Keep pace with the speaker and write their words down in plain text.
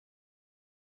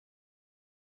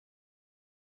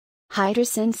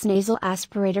hydraSense Nasal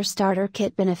Aspirator Starter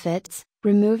Kit benefits: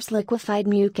 removes liquefied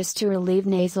mucus to relieve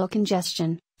nasal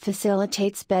congestion,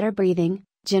 facilitates better breathing,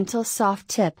 gentle soft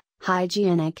tip,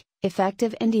 hygienic,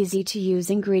 effective and easy to use.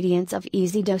 Ingredients of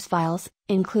easy dose vials,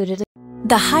 included.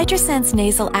 The hydraSense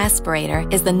Nasal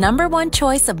Aspirator is the #1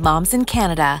 choice of moms in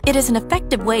Canada. It is an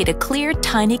effective way to clear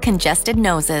tiny congested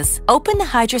noses. Open the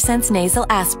hydraSense Nasal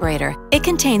Aspirator. It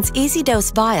contains easy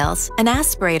dose vials, an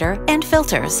aspirator, and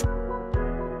filters.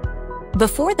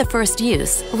 Before the first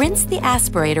use, rinse the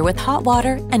aspirator with hot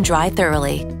water and dry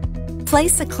thoroughly.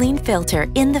 Place a clean filter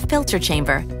in the filter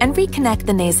chamber and reconnect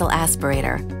the nasal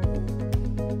aspirator.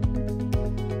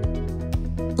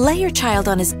 Lay your child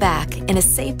on his back in a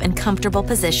safe and comfortable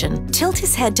position. Tilt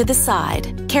his head to the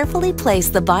side. Carefully place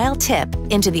the vial tip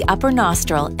into the upper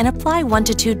nostril and apply 1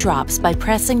 to 2 drops by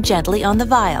pressing gently on the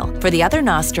vial. For the other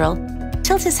nostril,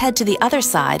 tilt his head to the other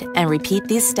side and repeat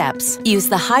these steps. Use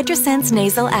the hydraSense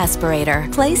Nasal Aspirator.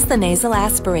 Place the nasal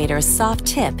aspirator's soft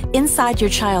tip inside your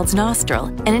child's nostril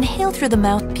and inhale through the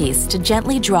mouthpiece to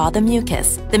gently draw the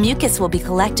mucus. The mucus will be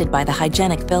collected by the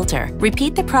hygienic filter.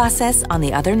 Repeat the process on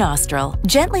the other nostril.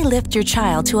 Gently lift your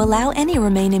child to allow any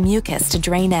remaining mucus to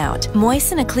drain out.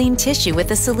 Moisten a clean tissue with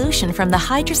a solution from the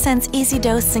hydraSense Easy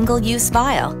Dose single-use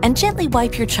vial and gently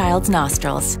wipe your child's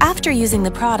nostrils. After using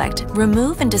the product,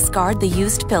 remove and discard the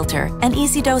used filter and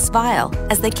easy dose vial,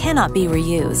 as they cannot be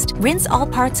reused. Rinse all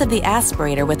parts of the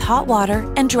aspirator with hot water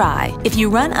and dry. If you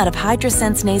run out of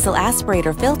hydraSense nasal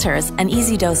aspirator filters and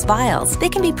easy dose vials, they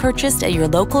can be purchased at your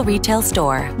local retail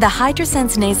store. The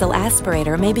hydraSense nasal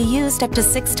aspirator may be used up to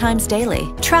 6 times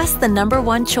daily. Trust the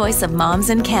 #1 choice of moms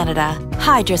in Canada.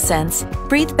 hydraSense.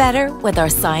 Breathe better with our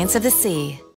Science of the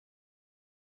Sea.